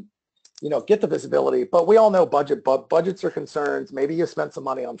get the visibility. But we all know budgets are concerns. Maybe you spent some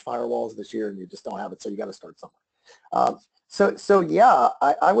money on firewalls this year and you just don't have it, so you got to start somewhere. So yeah,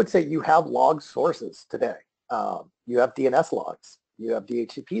 I would say you have log sources today. You have DNS logs. You have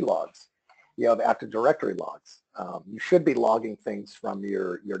DHCP logs. You have Active Directory logs. You should be logging things from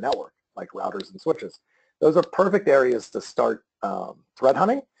your network, like routers and switches. Those are perfect areas to start threat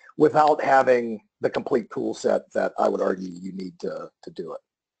hunting without having the complete tool set that I would argue you need to do it.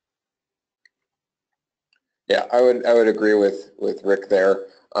 Yeah, I would agree with Rick there.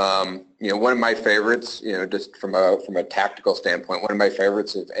 One of my favorites, just from a tactical standpoint, one of my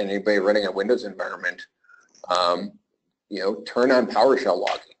favorites is anybody running a Windows environment, turn on PowerShell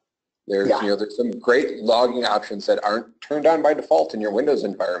logging. There's some great logging options that aren't turned on by default in your Windows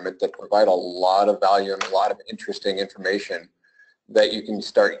environment that provide a lot of value and a lot of interesting information that you can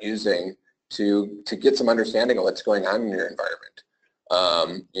start using to get some understanding of what's going on in your environment.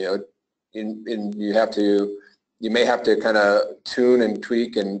 You may have to kind of tune and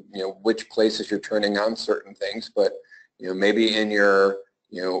tweak and which places you're turning on certain things, but maybe in your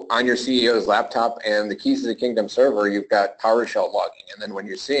on your CEO's laptop and the keys to the kingdom server, you've got PowerShell logging, and then when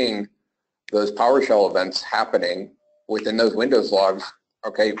you're seeing those PowerShell events happening within those Windows logs,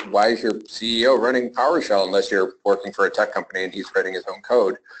 okay, why is your CEO running PowerShell unless you're working for a tech company and he's writing his own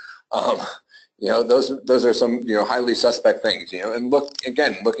code? Those are some highly suspect things. And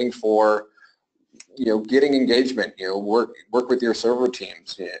looking for getting engagement. Work with your server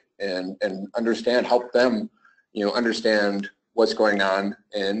teams and help them understand what's going on,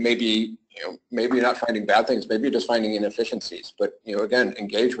 and maybe you're not finding bad things, maybe you're just finding inefficiencies, but again,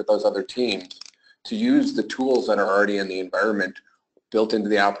 engage with those other teams to use the tools that are already in the environment, built into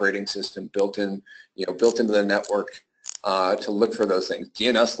the operating system, built into the network, to look for those things.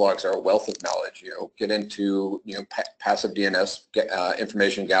 DNS logs are a wealth of knowledge. Get into passive DNS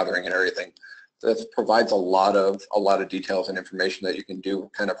information gathering and everything. That provides a lot of details and information that you can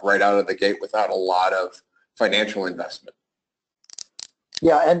do kind of right out of the gate without a lot of financial investment.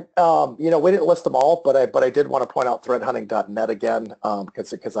 Yeah, and we didn't list them all, but I did want to point out threathunting.net again,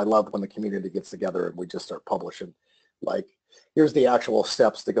 because I love when the community gets together and we just start publishing, like, here's the actual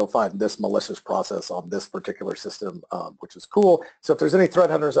steps to go find this malicious process on this particular system, which is cool. So if there's any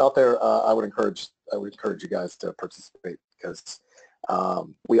threat hunters out there, I would encourage you guys to participate, because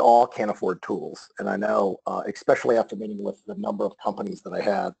we all can't afford tools. And I know, especially after meeting with the number of companies that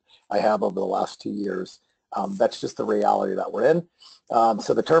I have over the last 2 years, that's just the reality that we're in.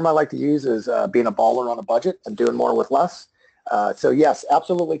 So the term I like to use is being a baller on a budget and doing more with less. So yes,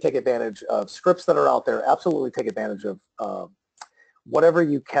 absolutely take advantage of scripts that are out there. Absolutely take advantage of whatever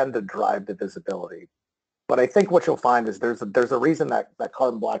you can to drive the visibility. But I think what you'll find is there's a reason that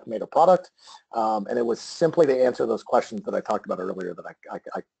Carbon Black made a product, and it was simply to answer those questions that I talked about earlier that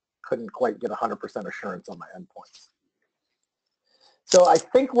I couldn't quite get 100% assurance on my endpoints. So I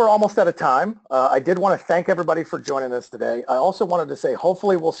think we're almost out of time. I did want to thank everybody for joining us today. I also wanted to say,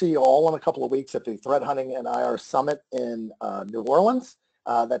 hopefully we'll see you all in a couple of weeks at the Threat Hunting and IR Summit in New Orleans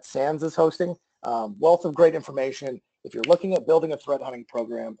that SANS is hosting. Wealth of great information. If you're looking at building a threat hunting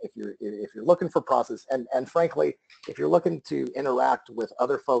program, if you're looking for process, and frankly, if you're looking to interact with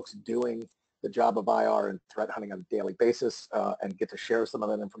other folks doing the job of IR and threat hunting on a daily basis and get to share some of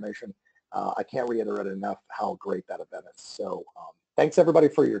that information, I can't reiterate enough how great that event is. So thanks everybody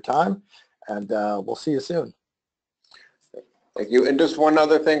for your time, and we'll see you soon. Thank you. And just one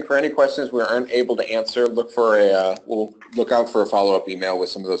other thing, for any questions we're unable to answer, we'll look out for a follow-up email with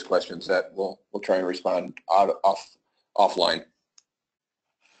some of those questions that we'll try and respond offline.